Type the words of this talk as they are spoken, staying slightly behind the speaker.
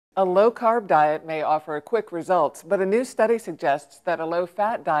A low-carb diet may offer quick results, but a new study suggests that a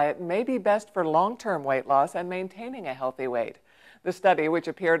low-fat diet may be best for long-term weight loss and maintaining a healthy weight. The study, which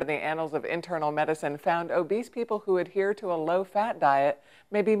appeared in the Annals of Internal Medicine, found obese people who adhere to a low-fat diet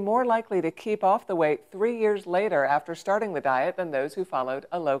may be more likely to keep off the weight 3 years later after starting the diet than those who followed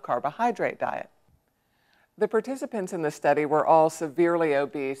a low-carbohydrate diet. The participants in the study were all severely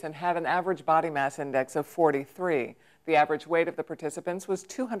obese and had an average body mass index of 43. The average weight of the participants was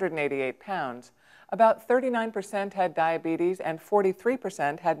 288 pounds. About 39% had diabetes and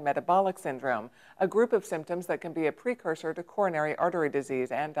 43% had metabolic syndrome, a group of symptoms that can be a precursor to coronary artery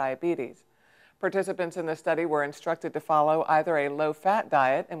disease and diabetes. Participants in the study were instructed to follow either a low-fat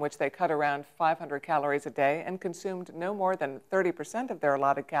diet, in which they cut around 500 calories a day and consumed no more than 30% of their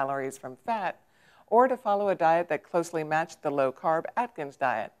allotted calories from fat, or to follow a diet that closely matched the low-carb Atkins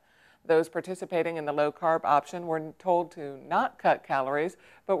diet. Those participating in the low-carb option were told to not cut calories,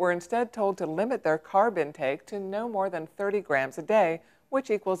 but were instead told to limit their carb intake to no more than 30 grams a day, which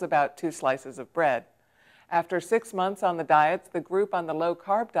equals about 2 slices of bread. After 6 months on the diets, the group on the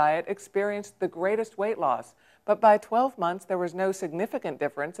low-carb diet experienced the greatest weight loss, but by 12 months there was no significant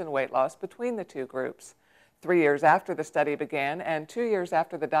difference in weight loss between the two groups. 3 years after the study began and 2 years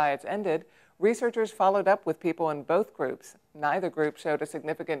after the diets ended, researchers followed up with people in both groups. Neither group showed a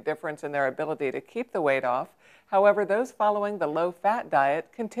significant difference in their ability to keep the weight off. However, those following the low-fat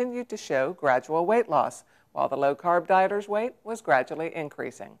diet continued to show gradual weight loss, while the low-carb dieters' weight was gradually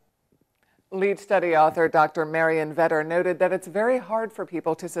increasing. Lead study author Dr. Marion Vetter noted that it's very hard for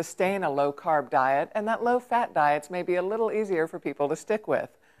people to sustain a low-carb diet and that low-fat diets may be a little easier for people to stick with.